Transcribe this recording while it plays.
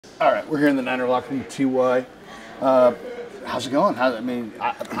All right, we're here in the Niner locker room with TY. How's it going?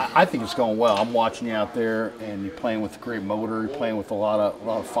 I think it's going well. I'm watching you out there, and you're playing with a great motor. You're playing with a lot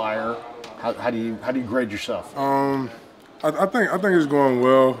of fire. How do you grade yourself? I think it's going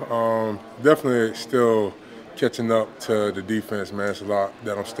well. Definitely still catching up to the defense, man. It's a lot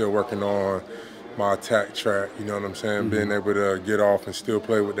that I'm still working on. My attack track, you know what I'm saying? Being able to get off and still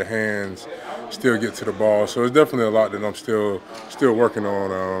play with the hands, still get to the ball. So it's definitely a lot that I'm still working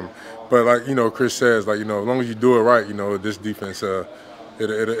on. But like, you know, Chris says, like, you know, as long as you do it right, you know, this defense,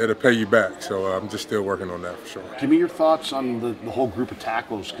 it'll pay you back. So I'm just still working on that for sure. Give me your thoughts on the whole group of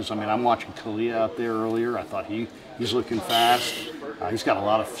tackles, because I mean, I'm watching Kalia out there earlier. I thought he's looking fast. He's got a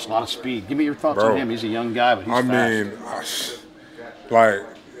lot of speed. Give me your thoughts on him. He's a young guy, but he's fast. Like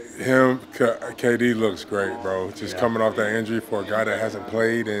him, KD looks great, bro. Just coming off that injury for a guy that hasn't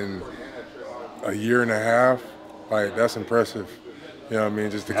played in a year and a half, like that's impressive. You know what I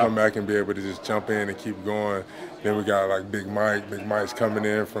mean? Just to come back and be able to just jump in and keep going. Then we got like Big Mike. Big Mike's coming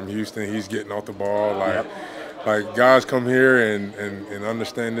in from Houston. He's getting off the ball. Like guys come here and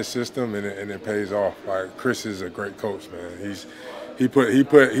understand this system, and it pays off. Like Chris is a great coach, man.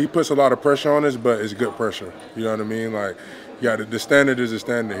 He puts a lot of pressure on us, but it's good pressure. You know what I mean? Like the standard is a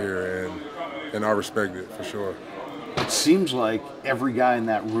standard here, and I respect it for sure. It seems like every guy in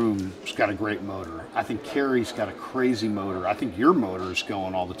that room's got a great motor. I think Kerry's got a crazy motor. I think your motor is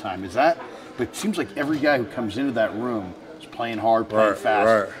going all the time. But it seems like every guy who comes into that room is playing hard, playing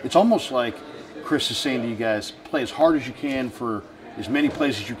fast. Right. It's almost like Chris is saying to you guys, play as hard as you can for as many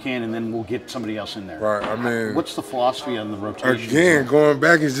plays as you can, and then we'll get somebody else in there. Right. I mean, what's the philosophy on the rotation? Again, going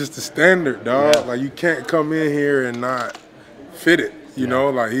back is just the standard, dog. Yeah. Like you can't come in here and not fit it. You know,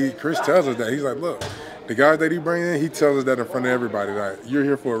 like Chris tells us that. He's like, look, the guys that he brings in, he tells us that in front of everybody. Like, you're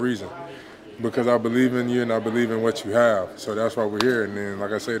here for a reason, because I believe in you and I believe in what you have. So that's why we're here. And then,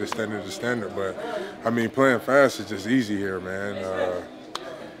 like I say, the standard is the standard. But I mean, playing fast is just easy here, man.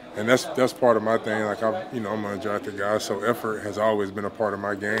 And that's part of my thing. Like I'm an undrafted guy, so effort has always been a part of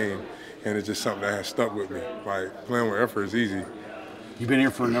my game, and it's just something that has stuck with me. Like playing with effort is easy. You've been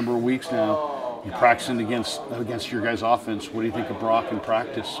here for a number of weeks now. You're practicing against your guys' offense. What do you think of Brock in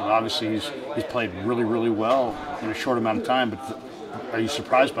practice? Obviously, he's played really, really well in a short amount of time, but are you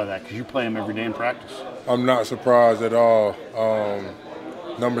surprised by that? Because you play him every day in practice. I'm not surprised at all.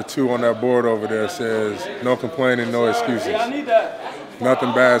 Number 2 on that board over there says, no complaining, no excuses.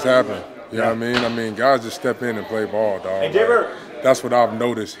 Nothing bad's happened. You know what I mean? I mean, guys just step in and play ball, dog. Like, that's what I've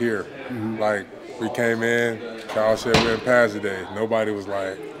noticed here. Like, we came in, Kyle said we're in pads today. Nobody was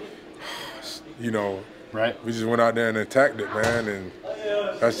like, you know, we just went out there and attacked it, man, and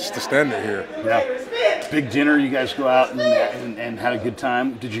that's just the standard here. Yeah. Big dinner, you guys go out and had a good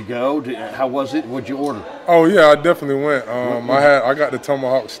time. Did you go? How was it? What'd you order? Oh yeah, I definitely went. I got the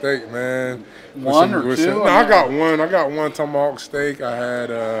tomahawk steak, man. One or two? No, I got one. I got one tomahawk steak. I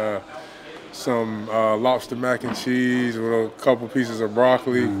had some lobster mac and cheese with a couple pieces of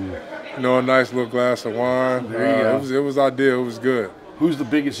broccoli. You know, a nice little glass of wine. There you go. It was ideal. It was good. Who's the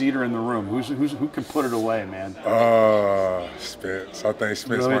biggest eater in the room? Who can put it away, man? Spence. I think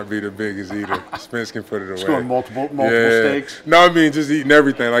Spence might be the biggest eater. Spence can put it away. Scoring multiple steaks? No, I mean just eating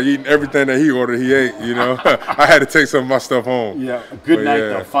everything. Like eating everything that he ordered, he ate, you know. I had to take some of my stuff home. Yeah, a good night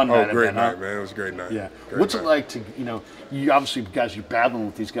though, fun night. Oh, great night, man. It was a great night. Yeah. What's it like to, you know, you obviously guys, you're battling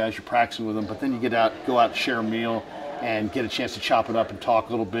with these guys, you're practicing with them, but then you go out and share a meal and get a chance to chop it up and talk a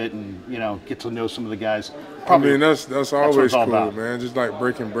little bit and, you know, get to know some of the guys. Probably, I mean, that's always cool, man. Just like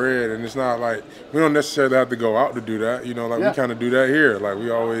breaking bread. And it's not like we don't necessarily have to go out to do that. You know, like we kind of do that here. Like we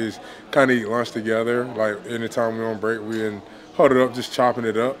always kind of eat lunch together. Like anytime we're on break, we huddled up just chopping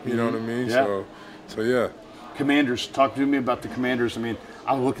it up. You know what I mean? Yeah. So yeah. Commanders, talk to me about the Commanders. I mean,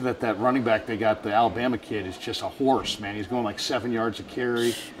 I'm looking at that running back they got, the Alabama kid, is just a horse, man. He's going like 7 yards a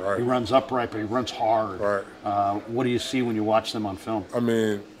carry. Right. He runs upright, but he runs hard. Right. What do you see when you watch them on film? I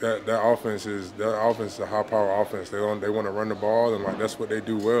mean, that offense is a high power offense. They want to run the ball, and like that's what they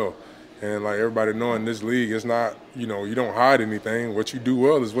do well. And like everybody knowing this league, it's not, you know, you don't hide anything. What you do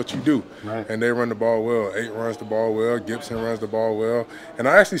well is what you do. Right. And they run the ball well. 8 runs the ball well. Gibson runs the ball well. And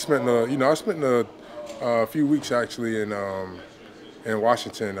I actually spent a few weeks actually in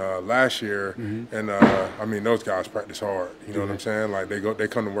Washington last year, and I mean those guys practice hard. You know what I'm saying? Like they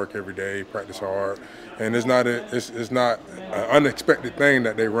come to work every day, practice hard, and it's not an unexpected thing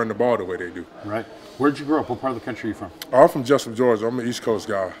that they run the ball the way they do. Right. Where'd you grow up? What part of the country are you from? I'm from Jessup, Georgia. I'm an East Coast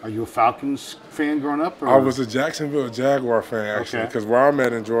guy. Are you a Falcons fan growing up? Or? I was a Jacksonville Jaguar fan actually, because where I'm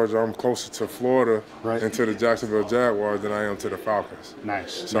at in Georgia, I'm closer to Florida and to the Jacksonville Jaguars than I am to the Falcons.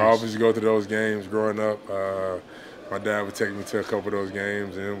 Nice. So I always go to those games growing up. my dad would take me to a couple of those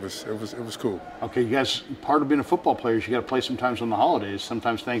games, and it was cool. Okay, you guys, part of being a football player is you got to play sometimes on the holidays,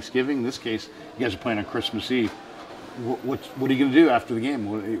 sometimes Thanksgiving. In this case, you guys are playing on Christmas Eve. What are you going to do after the game?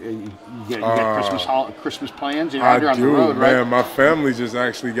 You got Christmas plans? You're out here on the road, right? Man, my family just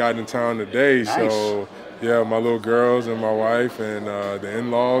actually got in town today. Nice. So, yeah, my little girls and my wife and the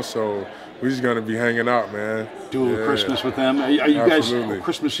in-laws. So we're just going to be hanging out, man. Do a little Christmas with them. Are you guys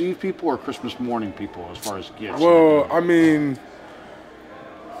Christmas Eve people or Christmas morning people as far as gifts? Well, I mean,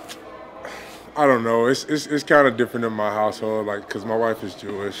 I don't know. It's kind of different in my household, like, because my wife is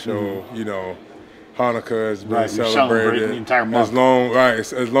Jewish. So, you know, Hanukkah has been celebrated the entire month. As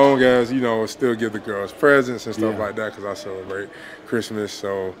long as, you know, still give the girls presents and stuff like that, because I celebrate Christmas.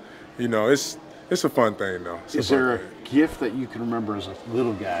 So, you know, it's a fun thing, though. Is there a gift that you can remember as a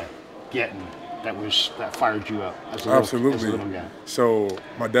little guy getting that fired you up as a little guy? So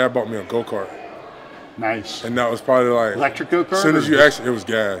my dad bought me a go-kart. Nice. And that was probably like electric go-kart. As soon as it was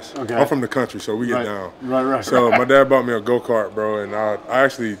gas. Okay. I'm from the country, so we get down. Right. So my dad bought me a go-kart, bro, and I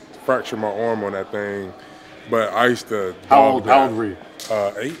actually fractured my arm on that thing. But I used to. How old were you?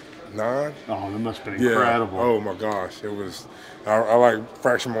 8, 9. Oh, that must have been incredible. Oh my gosh, it was. I like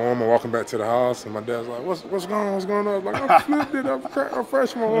fractured my arm and walking back to the house, and my dad's like, "What's going on? What's going on?" I was like, "I flipped it. I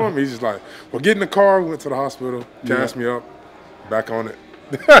fractured my arm." He's just like, "Well, get in the car." We went to the hospital, cast me up, back on it.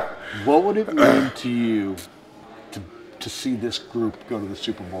 What would it mean to you to see this group go to the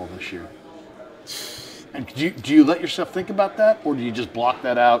Super Bowl this year? And do you let yourself think about that, or do you just block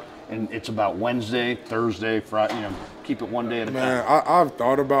that out and it's about Wednesday, Thursday, Friday? You know, keep it one day at a time. Man, I've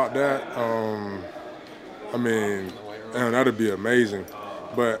thought about that. I mean, man, that'd be amazing.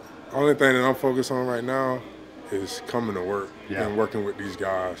 But the only thing that I'm focused on right now is coming to work and working with these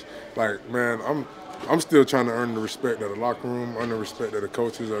guys. Like, man, I'm still trying to earn the respect of the locker room, earn the respect of the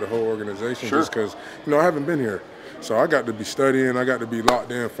coaches, of the whole organization, just because, you know, I haven't been here. So I got to be studying, I got to be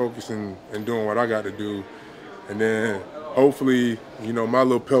locked in, focusing, and doing what I got to do. And then hopefully, you know, my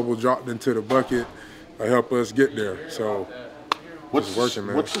little pebble dropped into the bucket will help us get there. So it's working,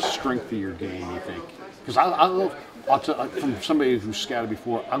 man. What's the strength of your game, you think? Because I love, from somebody who's scouted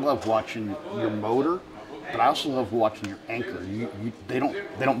before, I love watching your motor, but I also love watching your anchor. They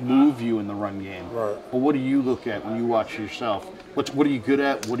don't move you in the run game. Right. But what do you look at when you watch yourself? What are you good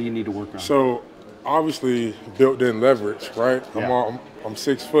at? What do you need to work on? So obviously built-in leverage, right? Yeah. I'm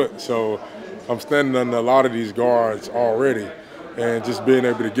 6 foot, so I'm standing under a lot of these guards already, and just being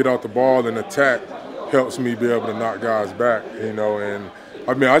able to get out the ball and attack helps me be able to knock guys back, you know. And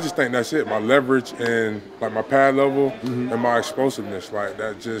I mean, I just think that's it. My leverage and like my pad level and my explosiveness, like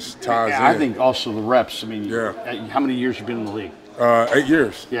that just ties in. I think also the reps. I mean, yeah. How many years you been in the league? 8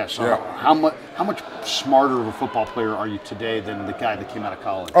 years. Yeah. So how much smarter of a football player are you today than the guy that came out of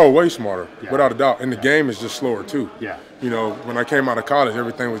college? Oh, way smarter, without a doubt. And the game is just slower too. Yeah. You know, when I came out of college,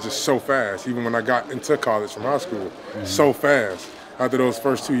 everything was just so fast. Even when I got into college from high school, so fast. After those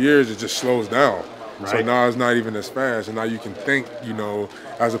first 2 years, it just slows down. Right. So now it's not even as fast, and now you can think, you know,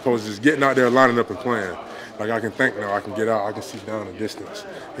 as opposed to just getting out there, lining up and playing. Like I can think now, I can get out, I can see down the distance.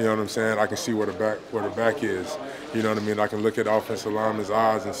 You know what I'm saying? I can see where the back is. You know what I mean? I can look at the offensive lineman's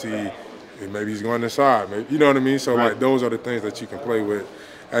eyes and see maybe he's going inside. Maybe, you know what I mean? So like those are the things that you can play with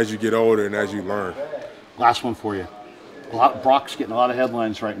as you get older and as you learn. Last one for you. Brock's getting a lot of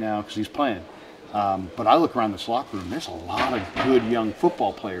headlines right now because he's playing. But I look around this locker room, there's a lot of good young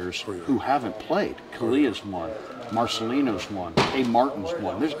football players who haven't played. Kalia's one, Marcelino's one, A. Martin's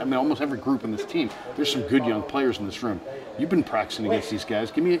one. There's, I mean, almost every group in this team, there's some good young players in this room. You've been practicing against these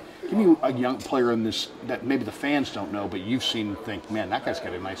guys. Give me a young player in this that maybe the fans don't know, but you've seen and think, man, that guy's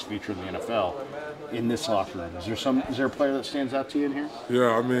got a nice future in the NFL in this locker room. Is there a player that stands out to you in here?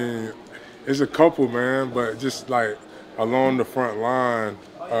 Yeah, I mean, it's a couple, man, but just like along the front line,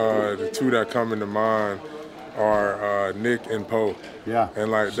 the two that come into mind are Nick and Poe. Yeah.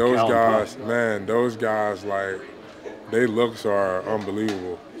 And like those guys, man, those guys, like, their looks are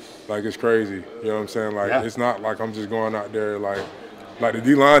unbelievable. Like, it's crazy. You know what I'm saying? Like, it's not like I'm just going out there like the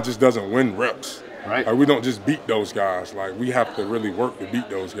D-line just doesn't win reps. Right. Like, we don't just beat those guys. Like, we have to really work to beat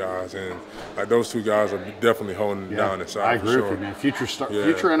those guys. And like those two guys are definitely holding it down inside. I agree with you, man. Future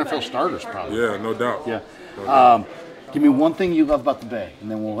NFL starters, probably. Yeah, no doubt. Yeah. No doubt. Give me one thing you love about the Bay,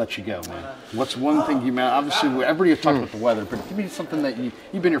 and then we'll let you go, man. What's one thing you, man? Obviously, everybody has talked about the weather, but give me something that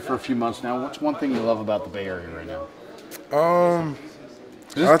you've been here for a few months now. What's one thing you love about the Bay Area right now?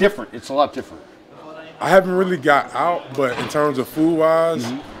 It's different. It's a lot different. I haven't really got out, but in terms of food-wise,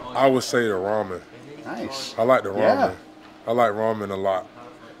 I would say the ramen. Nice. I like the ramen. Yeah. I like ramen a lot.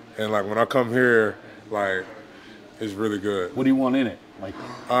 And like when I come here, like, it's really good. What do you want in it? Like,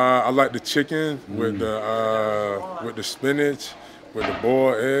 I like the chicken with the spinach, with the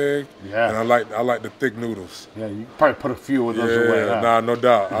boiled egg. Yeah. And I like the thick noodles. yeah, you probably put a few of those away. Huh? Nah, no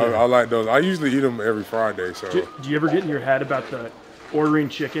doubt. I like those. I usually eat them every Friday. So. Do you ever get in your head about the ordering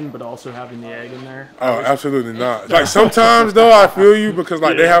chicken but also having the egg in there? Oh, absolutely not. Like sometimes though, I feel you because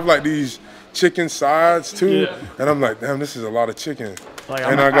like they have like these chicken sides too, and I'm like, damn, this is a lot of chicken. Like,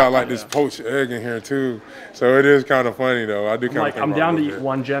 and I got like this poached egg in here too, so it is kind of funny though. I do kind of. I'm down to eat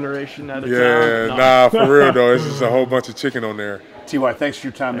one generation at a time. Yeah, nah, for real though, it's just a whole bunch of chicken on there. Ty, thanks for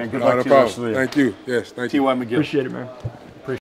your time, man. Good luck to you the rest of the year. Thank you. Yes, thank you. Ty McGill. Appreciate it, man.